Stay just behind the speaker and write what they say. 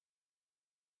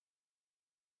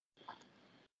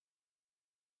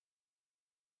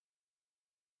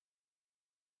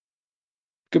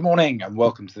Good morning and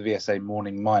welcome to the VSA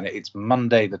Morning Miner. It's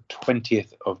Monday, the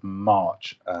 20th of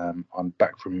March. I'm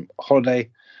back from holiday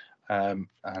and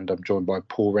I'm joined by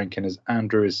Paul Rankin as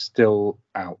Andrew is still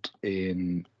out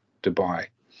in Dubai.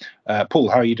 Paul,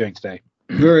 how are you doing today?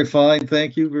 Very fine,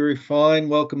 thank you. Very fine.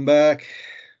 Welcome back.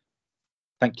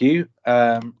 Thank you.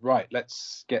 Right,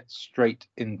 let's get straight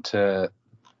into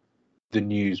the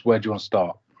news. Where do you want to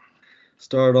start?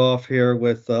 Start off here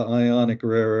with Ionic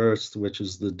Rare Earths, which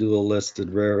is the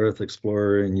dual-listed rare earth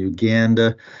explorer in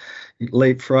Uganda.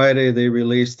 Late Friday, they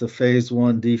released a Phase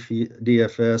 1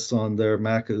 DFS on their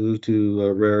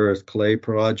Makautu rare earth clay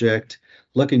project.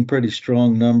 Looking pretty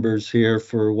strong numbers here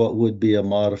for what would be a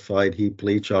modified heap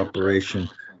leach operation.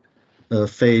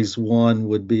 Phase 1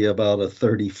 would be about a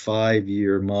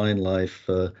 35-year mine life,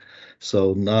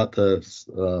 so not a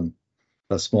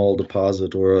small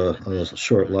deposit or a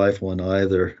short life one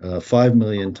either. 5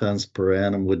 million tons per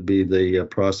annum would be the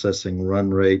processing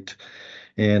run rate,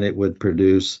 and it would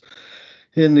produce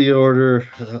in the order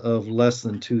of less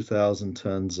than 2,000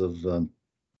 tons of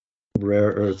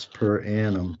rare earths per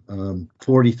annum.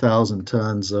 40,000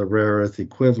 tons of rare earth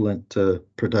equivalent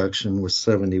production, with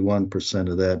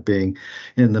 71% of that being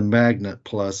in the magnet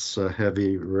plus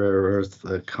heavy rare earth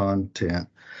content.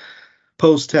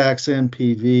 Post-tax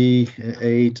NPV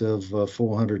 8 of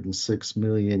 406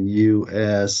 million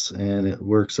US, and it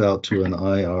works out to an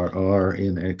IRR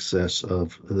in excess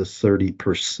of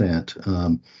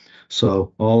 30%.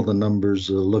 So all the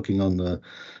numbers are looking on the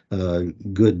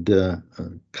good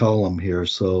column here.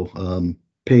 So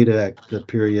payback the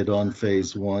period on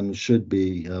Phase 1 should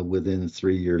be within a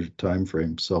 3-year time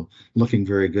frame. So looking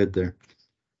very good there.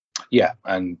 Yeah,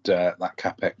 and that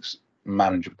capex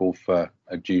manageable for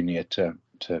a junior to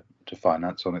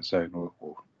finance on its own,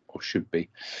 or should be.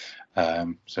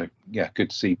 So yeah, good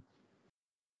to see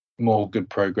more good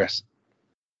progress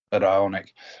at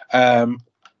Ionic.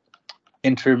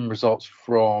 Interim results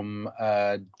from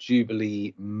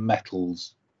Jubilee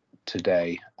Metals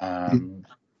today.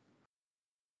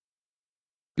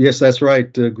 Yes, that's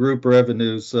right. Group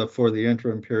revenues for the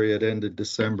interim period ended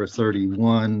December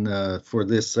 31 for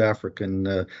this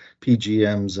African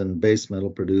PGMs and base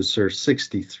metal producer,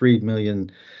 63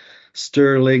 million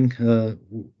sterling,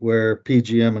 where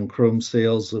PGM and chrome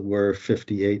sales were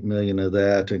 58 million of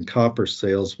that, and copper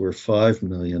sales were 5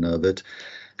 million of it.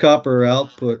 Copper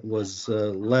output was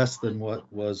less than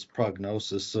what was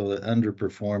prognosis, so it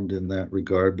underperformed in that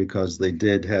regard because they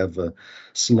did have a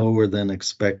slower than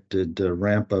expected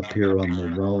ramp up here on the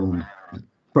Rhone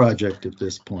project at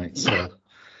this point. So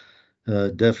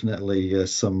definitely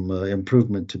some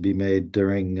improvement to be made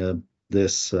during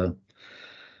this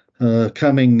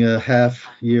coming half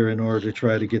year in order to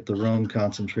try to get the Rhone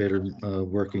concentrator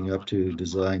working up to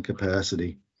design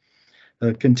capacity.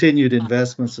 Continued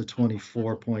investments of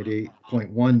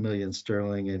 24.1 million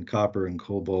sterling in copper and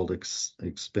cobalt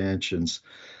expansions.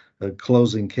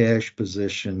 Closing cash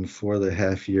position for the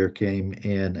half year came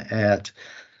in at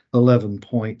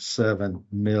 11.7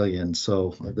 million,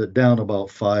 so down about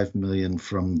 5 million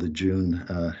from the June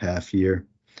half year.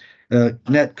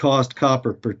 Net cost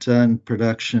copper per ton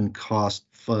production cost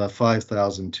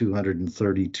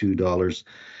 $5,232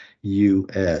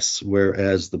 US,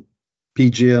 whereas the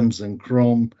PGMs and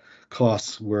chrome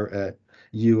costs were at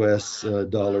US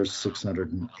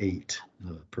 $608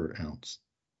 per ounce.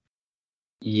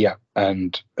 Yeah,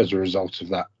 and as a result of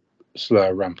that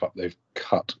slower ramp up, they've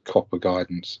cut copper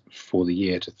guidance for the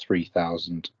year to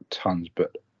 3,000 tons,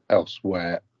 but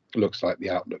elsewhere looks like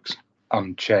the outlook's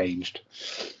unchanged.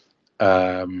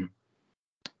 As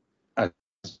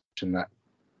in that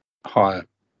higher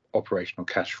operational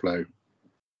cash flow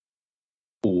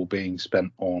all being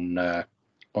spent on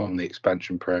the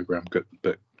expansion program,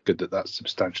 but good that that's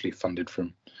substantially funded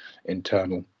from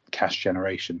internal cash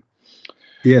generation.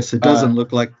 Yes, it doesn't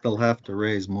look like they'll have to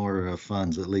raise more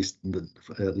funds, at least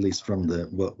from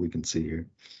what we can see here.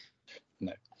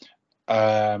 No.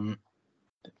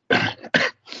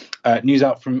 News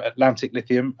out from Atlantic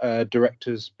Lithium,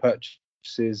 directors'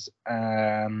 purchases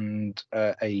and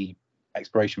a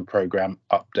exploration program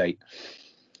update.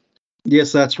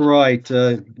 Yes, that's right.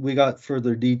 We got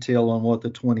further detail on what the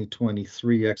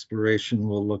 2023 exploration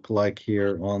will look like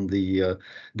here on the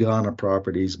Ghana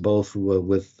properties, both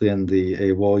within the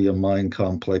Ewoya mine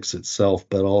complex itself,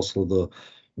 but also the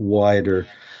wider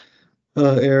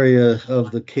area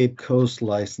of the Cape Coast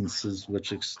licenses,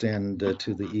 which extend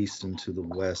to the east and to the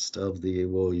west of the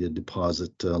Ewoya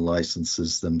deposit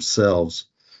licenses themselves.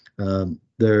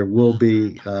 there will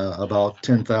be about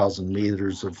 10,000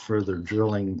 meters of further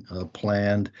drilling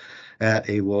planned at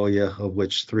Ewoyaa, of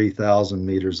which 3,000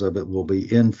 meters of it will be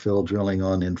infill drilling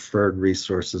on inferred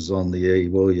resources on the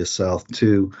Ewoyaa South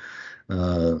 2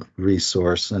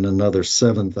 resource, and another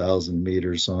 7,000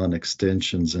 meters on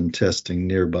extensions and testing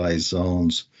nearby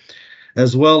zones,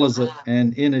 as well as,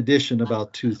 and in addition,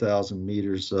 about 2,000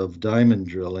 meters of diamond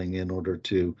drilling in order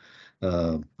to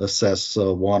assess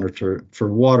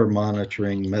water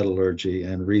monitoring, metallurgy,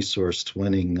 and resource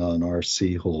twinning on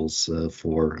RC holes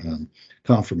for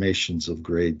confirmations of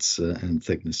grades and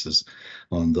thicknesses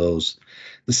on those.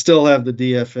 They still have the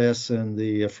DFS and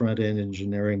the front-end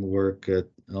engineering work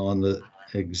on the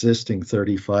existing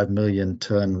 35 million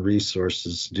ton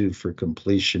resources due for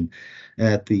completion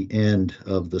at the end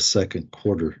of the second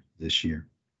quarter this year.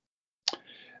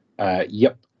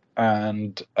 Yep.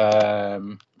 And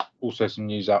also some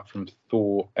news out from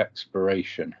Thor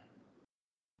Exploration.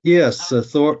 Yes,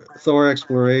 Thor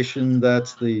Exploration,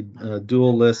 that's the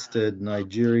dual-listed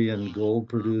Nigerian gold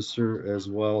producer, as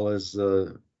well as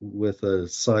with a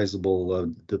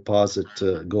sizable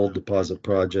gold deposit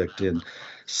project in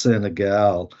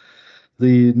Senegal.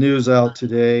 The news out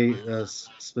today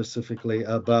specifically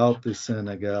about the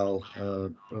Senegal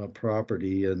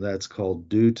property, and that's called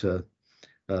Douta,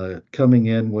 coming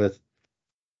in with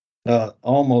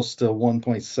almost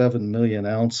 1.7 million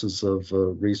ounces of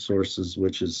resources,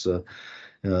 which is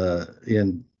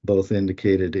in both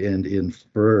indicated and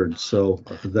inferred. So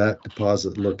that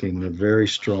deposit looking very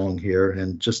strong here.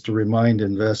 And just to remind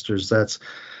investors, that's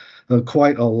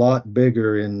quite a lot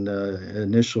bigger in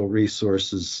initial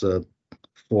resources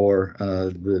for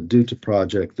the Douta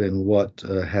project than what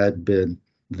had been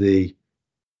the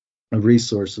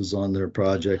resources on their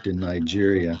project in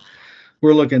Nigeria.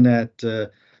 We're looking at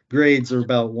grades are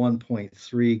about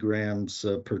 1.3 grams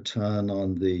per ton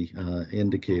on the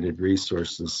indicated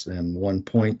resources and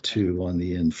 1.2 on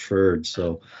the inferred.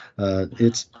 So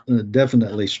it's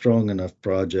definitely strong enough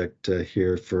project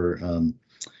here for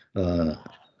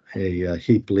a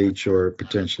heap leach or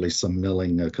potentially some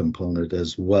milling component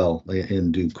as well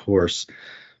in due course.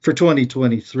 For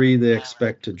 2023, they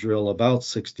expect to drill about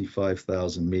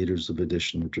 65,000 meters of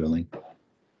additional drilling.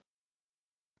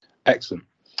 Excellent.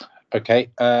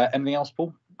 Okay. Anything else,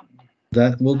 Paul?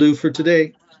 That will do for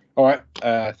today. All right.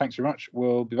 Thanks very much.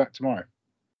 We'll be back tomorrow.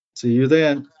 See you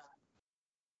then.